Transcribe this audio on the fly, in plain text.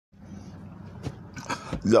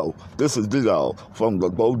Yo, this is D-Dog from the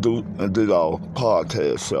Bo Duke and D-Dog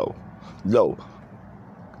podcast show. Yo,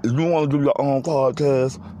 if you want to do your own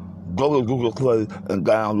podcast, go to Google Play and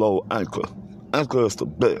download Anchor. Anchor is the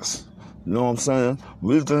best. You know what I'm saying?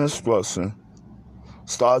 Read the instruction.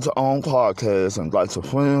 Start your own podcast and invite your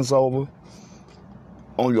friends over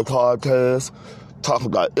on your podcast. Talk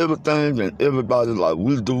about everything and everybody like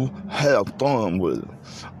we do. Have fun with it.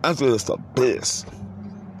 Anchor is the best.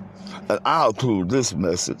 And I'll include this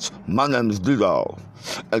message. My name is D-Dog.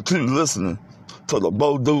 And keep listening to the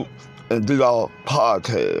Bo Duke and D-Dog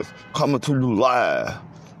podcast. Coming to you live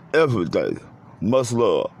every day. Much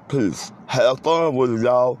love. Peace. Have fun with it,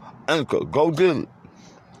 y'all. Anchor. Go get it.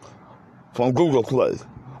 From Google Play.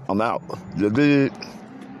 I'm out. You dig?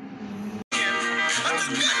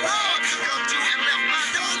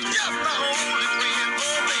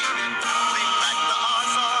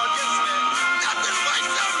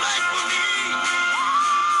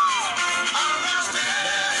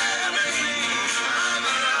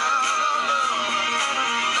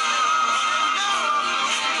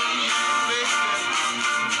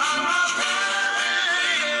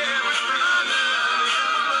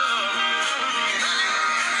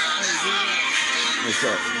 What's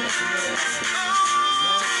up?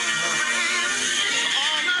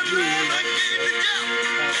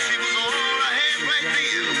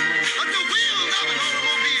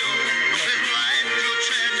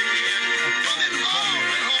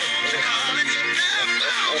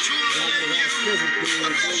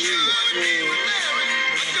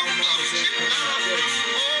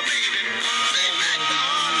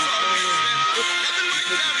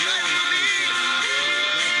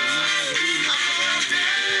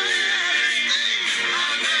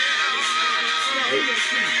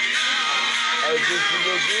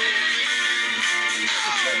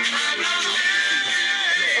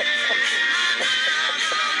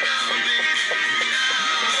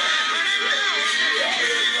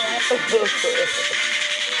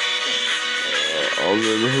 I'm in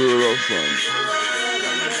the hood or something.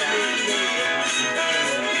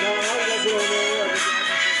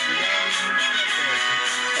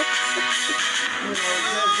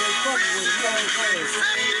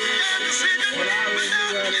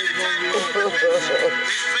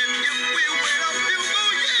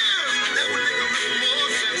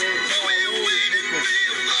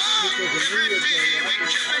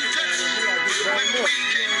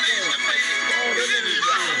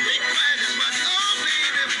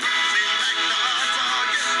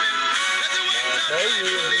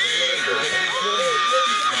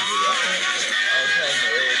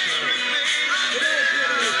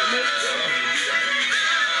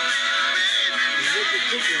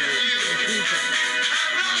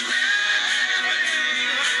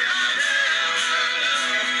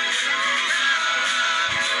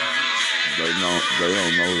 They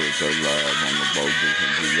don't know that they live on the Bo Duke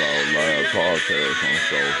and D-Dog live podcast on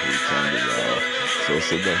Soul Food Sunday, y'all. So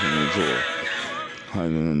sit back and enjoy.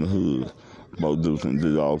 Hanging in the hood, Bo Duke and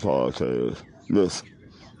D-Dog podcast. Listen.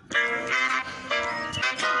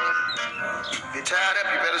 You're tied up,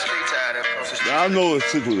 you better stay tied up. I know it's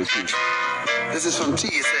cheaper to keep. This is from T.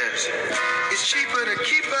 It says, it's cheaper to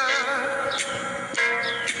keep her.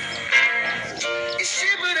 It's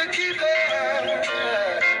cheaper to keep her.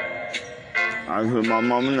 I hear my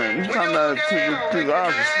mama name. You come back to the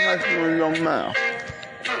eyes and smack you in your mouth.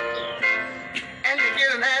 And you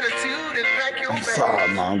get an attitude and pack your bag.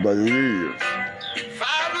 Sorry, Mom, but it is.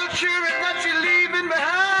 5 little children that you're leaving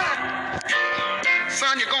behind.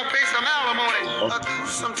 Son, you're gonna pay some alimony. Do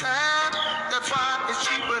some time. That's why it's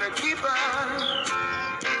cheaper to keep her.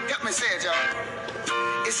 Help me say it, y'all.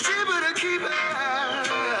 It's cheaper to keep her.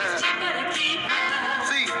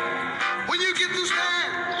 See, when you get this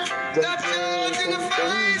man, that judge in the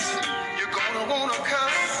face, you're gonna wanna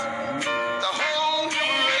cuss the whole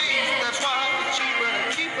human race. That's why it's cheaper to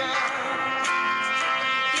keep her.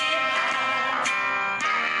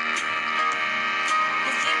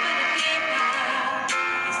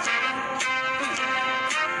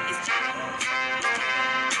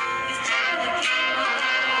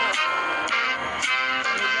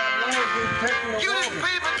 You didn't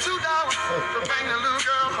pay but $2 to bring the little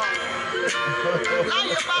girl home. Now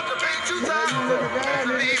you're about to pay $2,000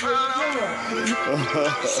 to leave her alone.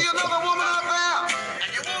 You see another woman out there, and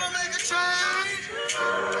you want to make a change.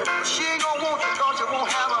 She ain't gonna want you because you won't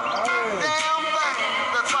have a damn thing.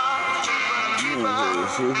 That's why it's cheaper to keep her.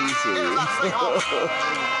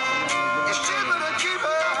 It's cheaper to keep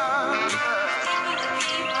her.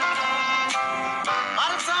 By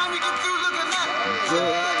the time you get through looking at her,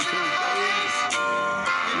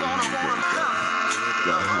 you're gonna want to come.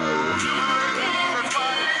 That's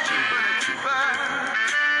why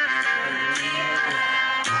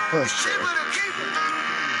It's cheaper to keep it.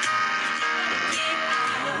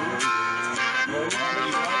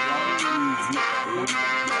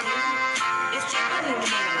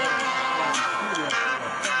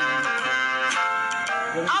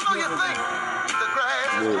 I know you think the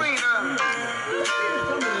grass is greener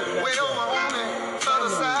way over on the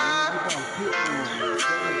other side.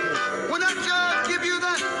 When that judge give you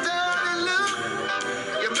that dirty look,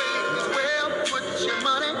 you may as well put your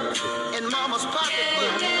money in mama's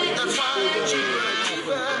pocketbook. That's why it's cheaper to keep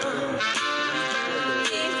it.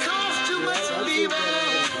 It costs too much to leave it.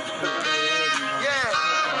 Yeah.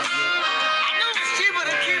 I know it's cheaper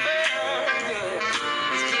to keep it.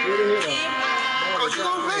 Cause you're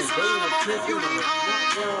gonna pay some alimony if you leave home.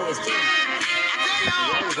 I tell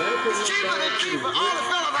y'all, it's cheaper to keep it. All the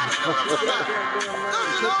fellas out there know what I'm talking about.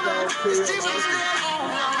 Don't you know that it's cheaper to stay at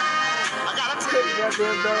home, y'all? I gotta tell you, I'm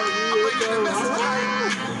making the message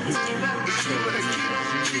right. It's cheaper to keep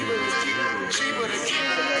it. Cheaper to keep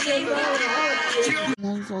it.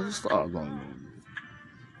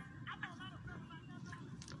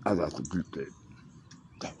 I got to beat that.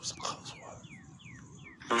 That was a close one.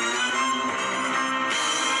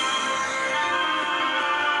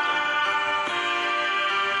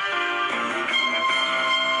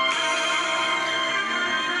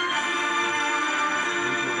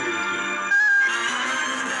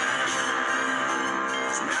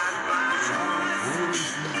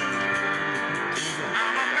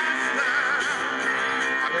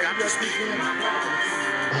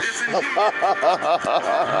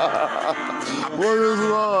 What is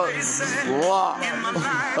love? Wow.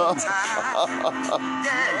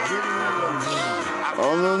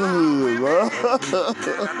 I'm in the hood, bro.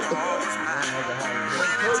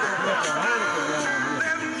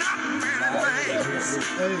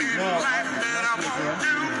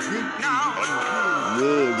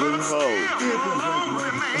 Yeah, good hoes.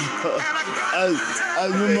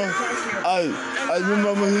 I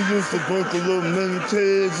remember he used to put the little mini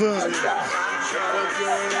kids in.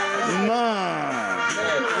 Man.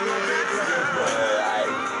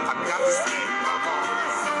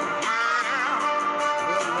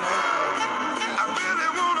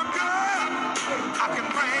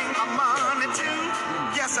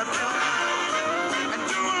 Yes, I do. And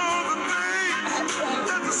do all the things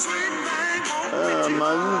that the sweet thing won't be.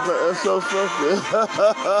 Man, it's so frustrating.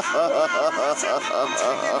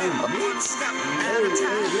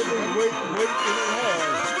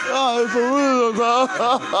 Oh, it's a real dog.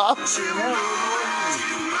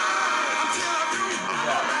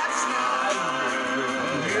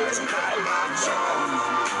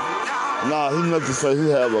 Nah, he meant to say he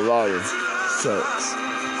have a lot of sex.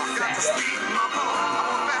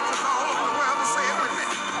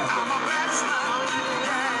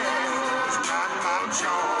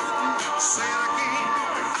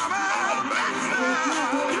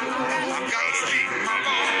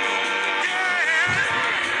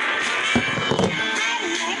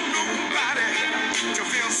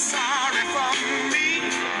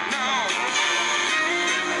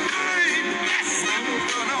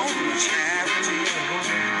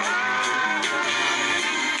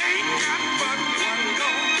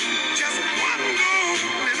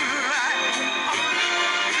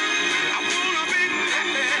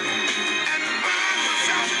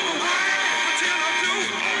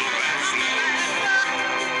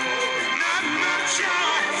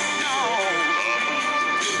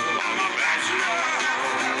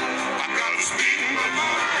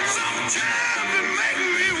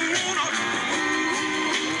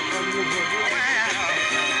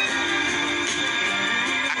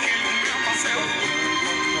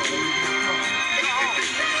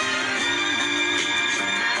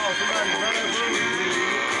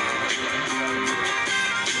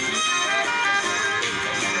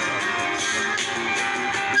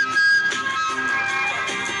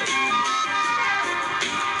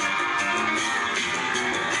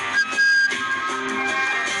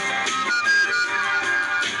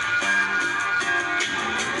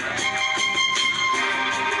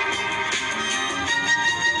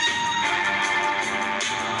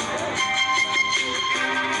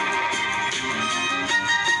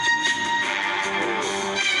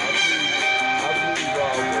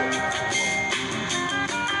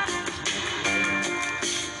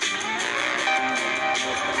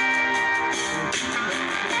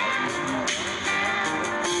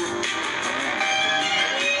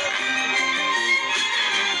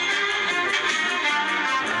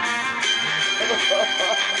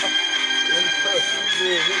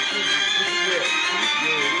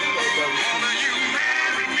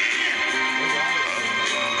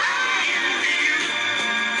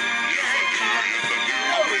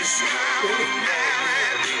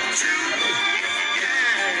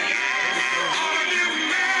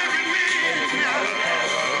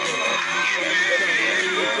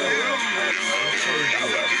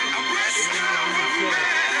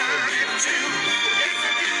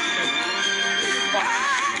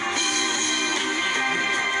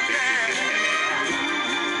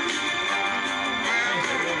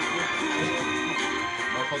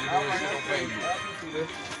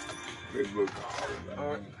 Facebook.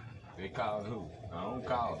 They call who? I don't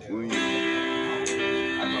call it. We-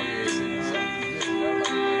 I know they seen something.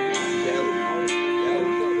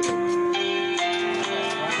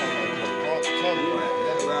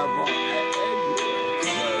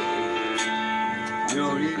 You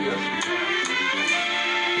don't need this.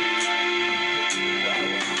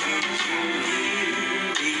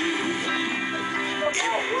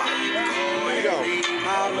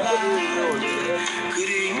 Could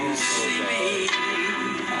you see me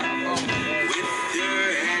with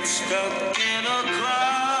your head stuck in a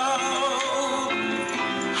cloud?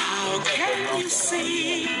 How can you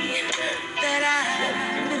see that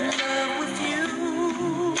I'm in love with you?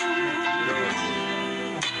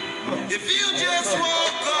 If you just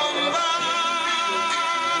walk on by,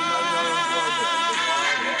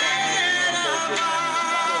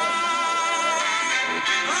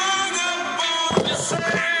 hung up on your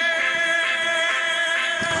sand.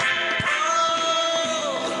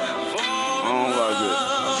 I don't like it.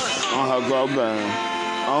 I don't have club game.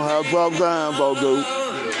 I don't have club game, Bodu.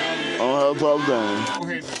 I don't have club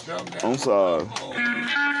game. I'm sorry.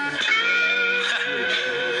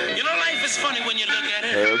 You know, life is funny when you look at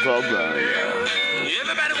it. Have club game.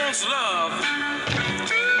 Everybody wants love,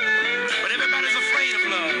 but everybody's afraid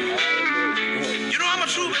of love. You know, I'm a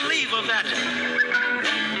true believer that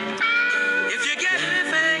if you get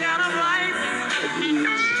anything out of life,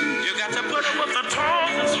 you got to put up with the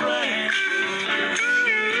toughest rain.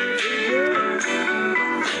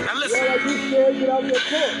 Now listen.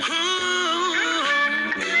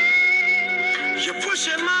 You're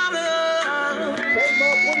pushing my love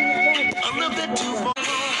a little bit too far.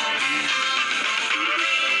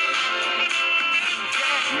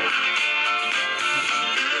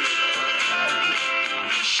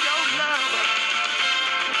 Show love,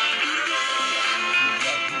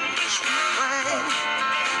 sweet thing.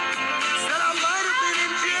 Said I might have been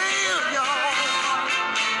in jail, y'all.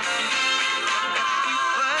 Sweet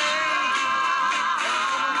thing.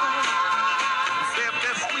 Said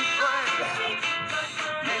that sweet thing.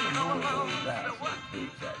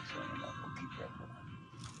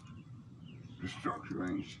 The structure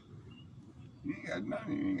ain't. You ain't got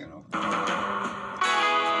nothing. You ain't got no.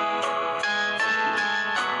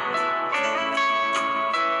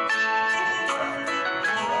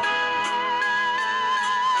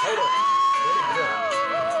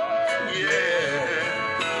 Yeah,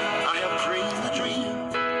 I have dreamed the dream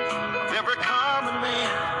of every common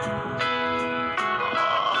man,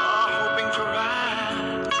 hoping to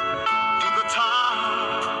rise to the top.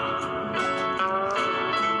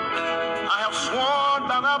 I have sworn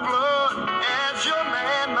by my blood as your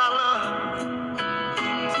man, my love,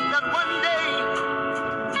 that one day,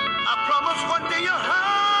 I promise one day your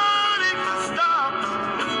heartache will stop.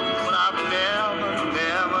 But I've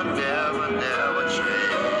never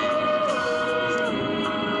changed.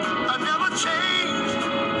 I never changed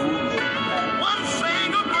one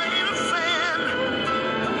single grain of sand.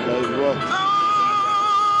 Hey, bro.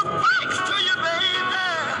 Oh, thanks to you,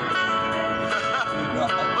 baby.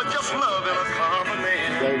 But just love in a common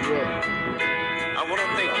man. Hey, bro. I want to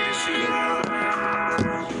thank you, see.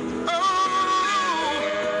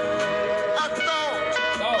 Oh, I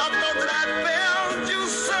thought that I found you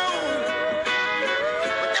so.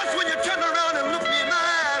 But that's when you turned around and looked me in my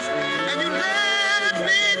eyes and you let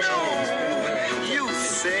me know. You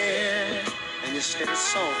said, and you said it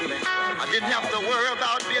softly, I didn't have to worry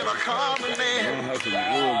about being a common I man. don't have to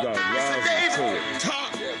worry about Listen, rising to David, it.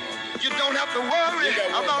 talk. You don't have to worry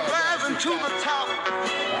about rising to the top.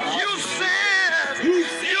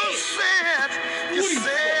 You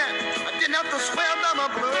said, I didn't have to swear by my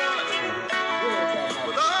blood.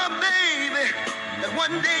 But oh, baby, that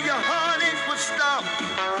one day your heartache would stop.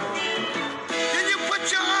 Then you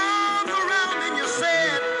put your arms around me and you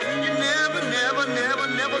said, you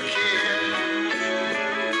never cared.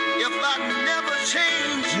 If I never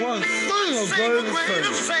changed One single single grain of grain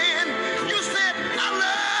of sand. sand, you said, I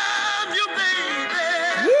love you,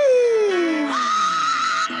 baby. Woo!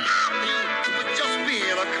 I love you for just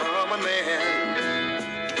being a common man.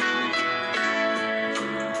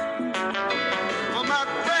 For my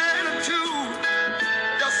gratitude,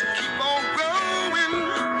 just keep on growing.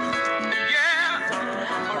 Yeah,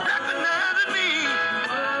 for recognizing me.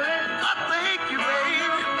 I thank you,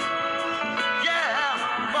 baby.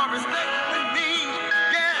 Yeah, for respecting me.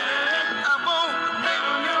 Yeah, I won't thank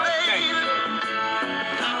you,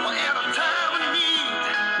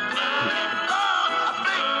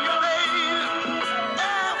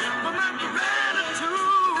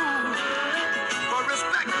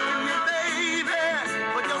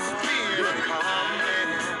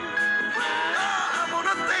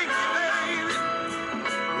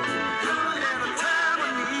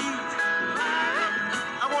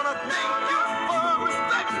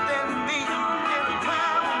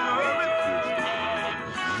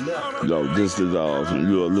 Yo, this is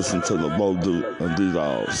and you're listening to the Bodu and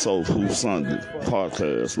D Soul Food Sunday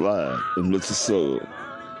podcast live in Mississippi.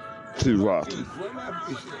 Keep rocking. Where my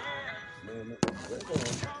fish at? Man, they're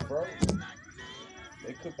going bro.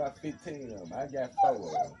 They cook about 15 of them. I got 4 of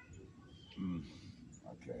them.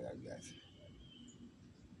 Okay, I got you.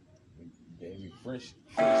 They gave me fresh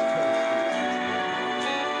toast.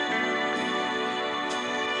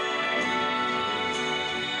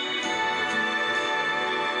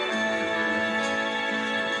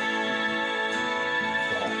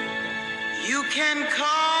 You can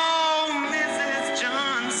call Mrs.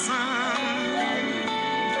 Johnson.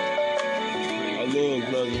 I love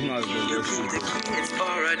Bloody Night. You keep the kids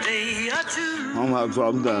for a day or two. I'm gonna have to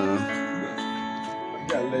drop them down. You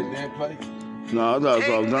gotta let that play. No, I gotta Take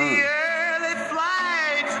drop the down. early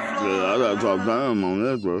flight to Yeah, I gotta drop down on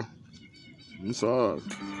that, bro. I'm sorry.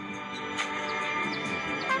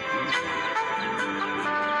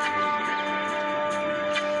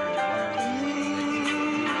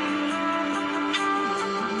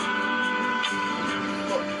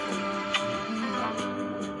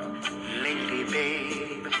 Lately,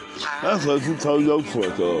 babe, That's what you told your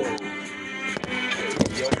truck up.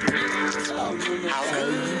 how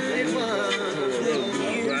good it was when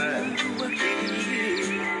you were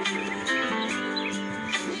here.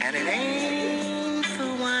 And it ain't the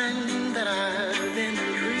one that I've been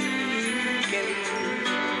drinking.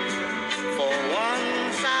 For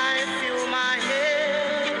once I feel my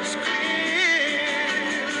head's clear.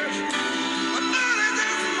 But early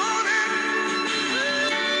this morning,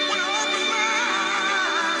 when I opened my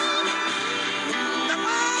eyes, that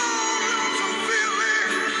old lonesome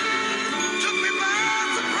feeling took me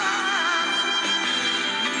by surprise.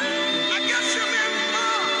 I guess you meant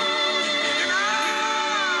more than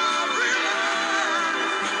I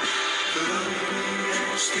realized. The love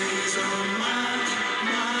that stays on my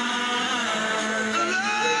mind. The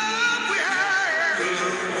love we had. The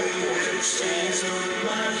love that stays on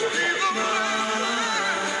my mind.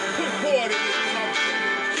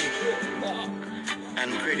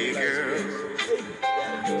 And pretty girl,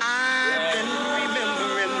 I've been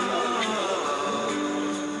remembering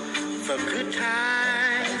the good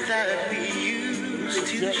times that we used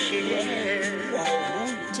to share.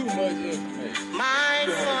 Too much information. My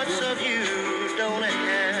thoughts of you don't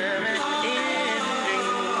have an ending,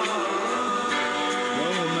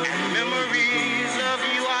 and memories of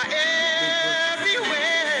you are everywhere.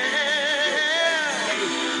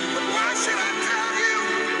 But why should I tell you?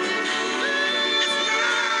 It's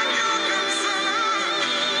not your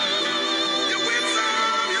concern. You win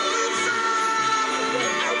some, you lose some,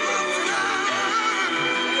 you lose none.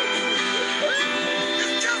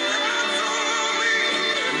 It's just that I told me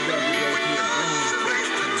when God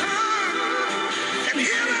raised the turn, and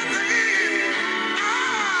here at the end,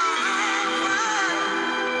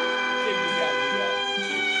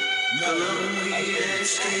 the lonely that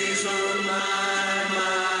stays on my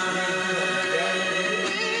mind.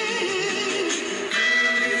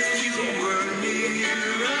 If you were near,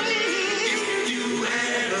 if you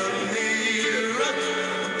had a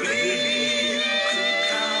mirror, maybe you could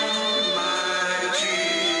count my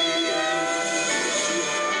tears.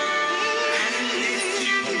 And if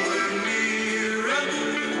you were nearer,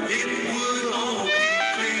 it would all be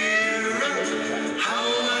clearer. How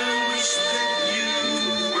I wish that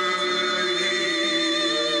you were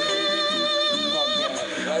here.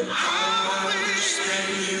 How I wish that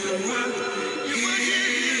you were here.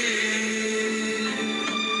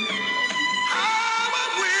 How I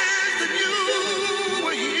wish that you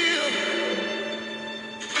were here.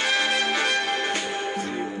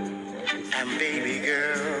 And baby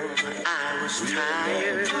girl, I was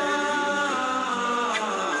tired,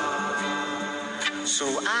 so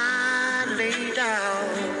I lay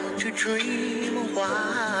down to dream a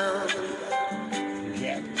while.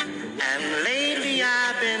 And lately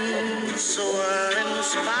I've been so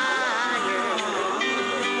uninspired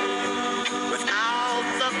without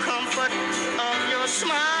the comfort of your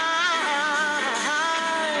smile.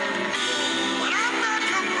 But I'm not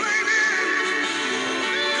complaining,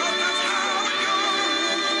 'cause that's how it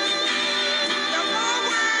goes. There's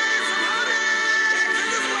always some heartache in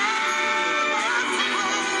this life, I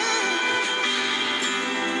suppose.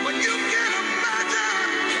 But you can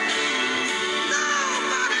imagine,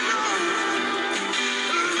 nobody knows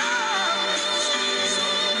the love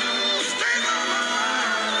stays on my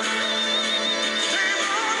mind, stays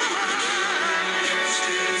on my mind.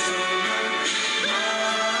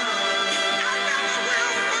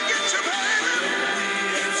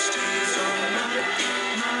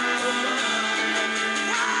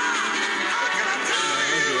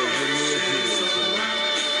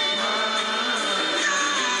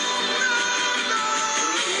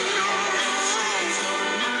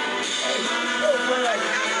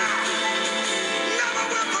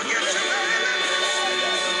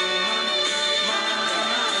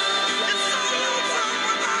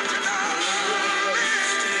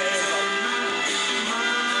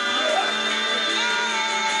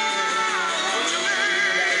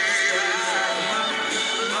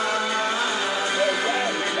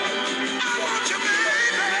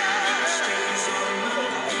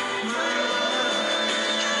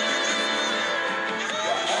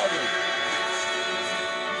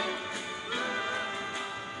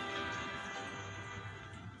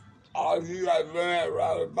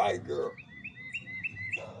 ride a bike, girl.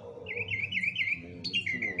 Man, them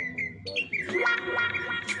two of them on the bike.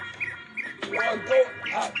 Well, go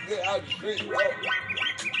out there out the street. Go.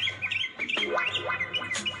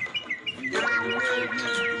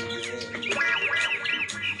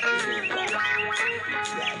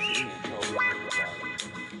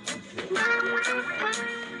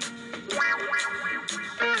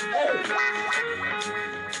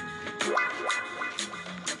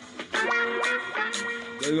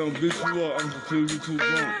 They gonna beat you up until you too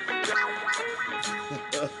drunk.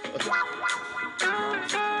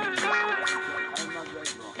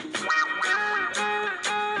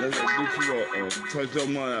 They gonna beat you up or take your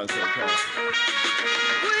money out your car.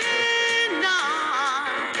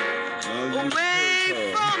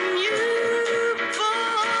 Away from you, boy.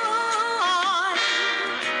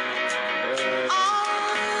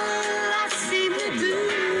 All I seem to do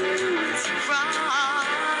is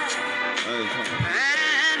cry. And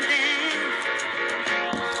then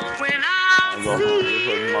when I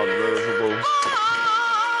see my vegetable.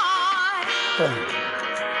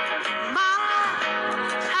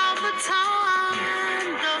 how the time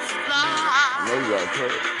does fly. No, you got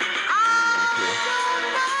cut.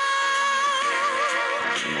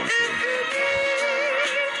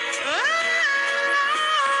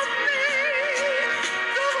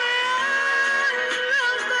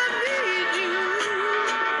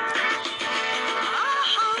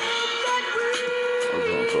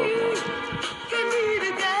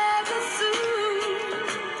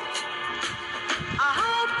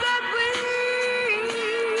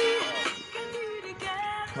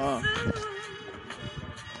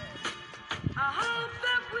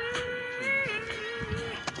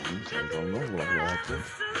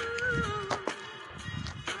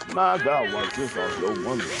 My God, watch this off your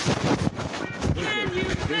window.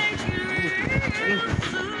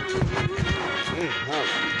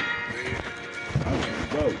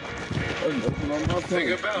 Think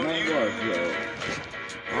about you.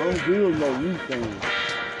 I don't feel no new things.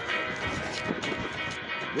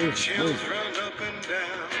 Chills run up and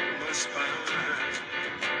down my spine.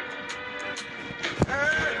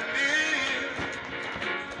 And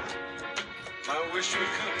I wish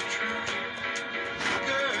would come true.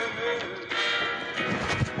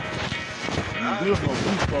 You do no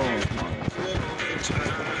new songs, man.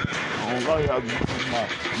 I don't like how you see my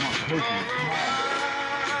personal smile.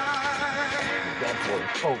 That's what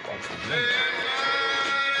it's so fucking.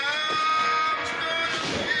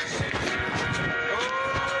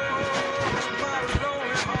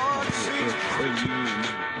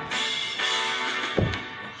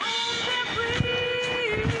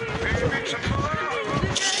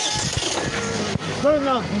 Turn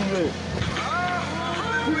out to me.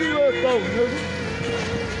 Who do you go, nigga?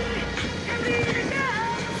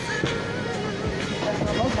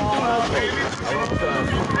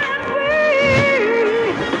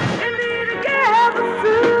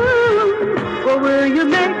 Or will you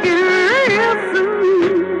make it real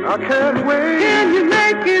soon? I can't wait. Can you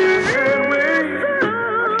make it real soon?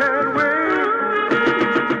 I can't wait.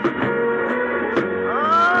 I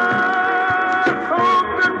hope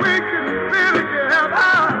that we can feel together.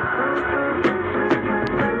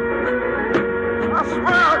 I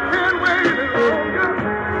swear I can't wait any longer.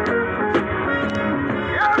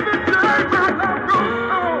 Every day my love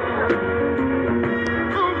grows on.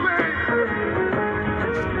 Oh, baby.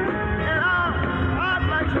 And I'd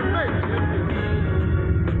like to make it.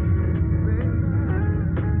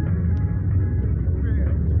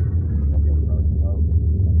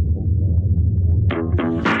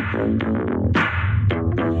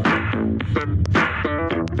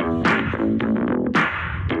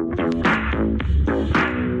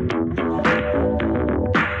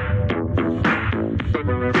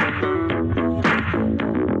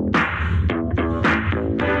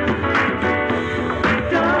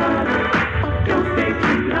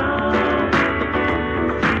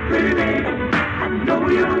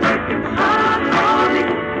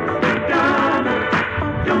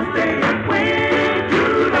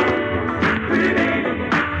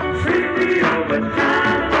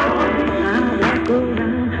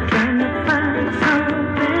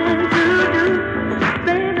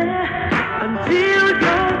 Until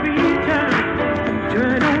you're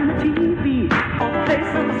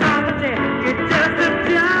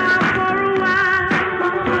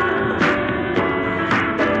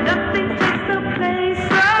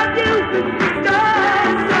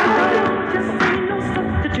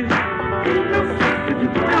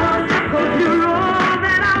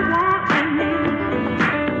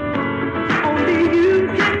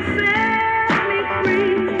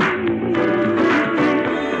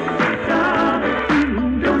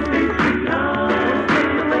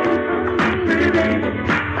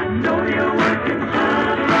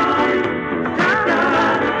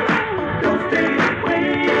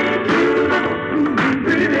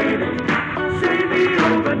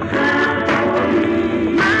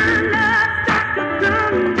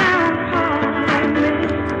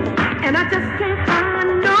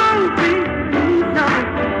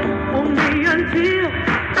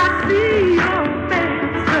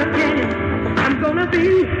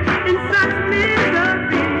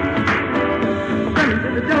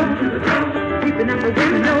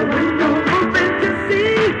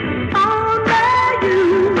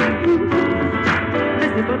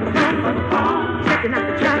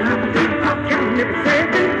Never said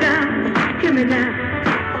this down. Give me now.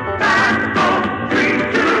 5, 4, 3,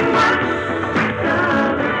 2, 1.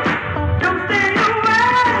 Don't stay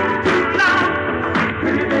away too long.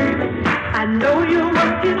 Pretty baby, I know you're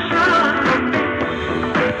working hard for me.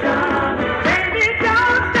 Baby,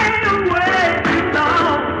 don't stay away too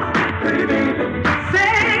long. Pretty baby,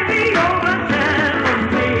 save me overtime for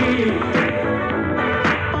me.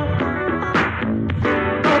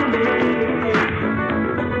 For me.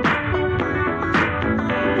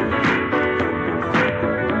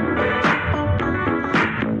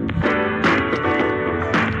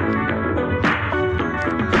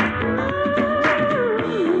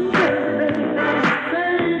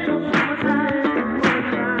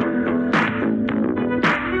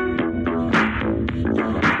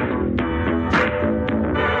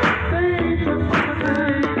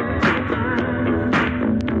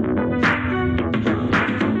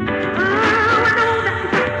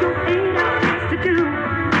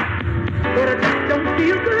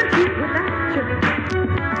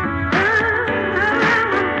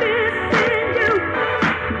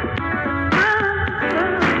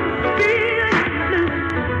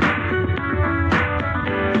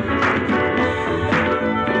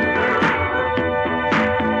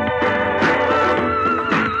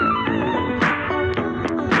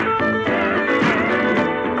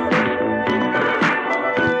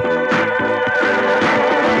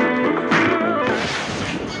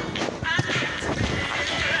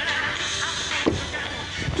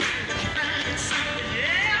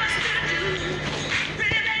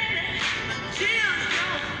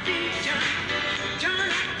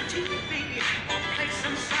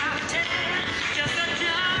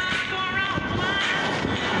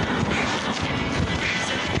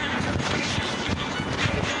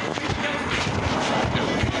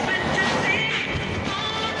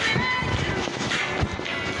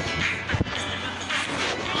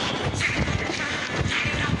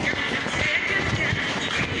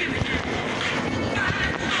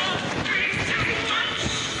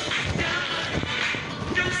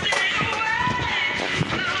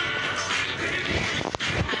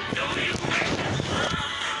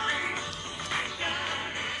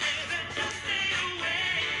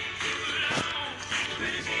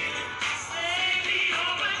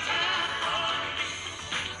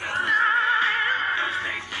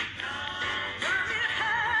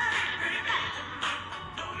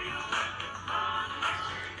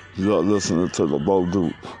 You're listening to the Bo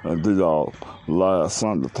Duke and did y'all last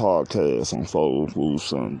Sunday podcast on Soul Food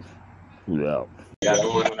Sunday. We out. Got the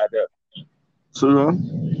one out there. See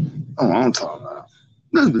that? Oh, I'm talking about.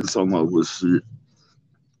 Let's be talking about good shit.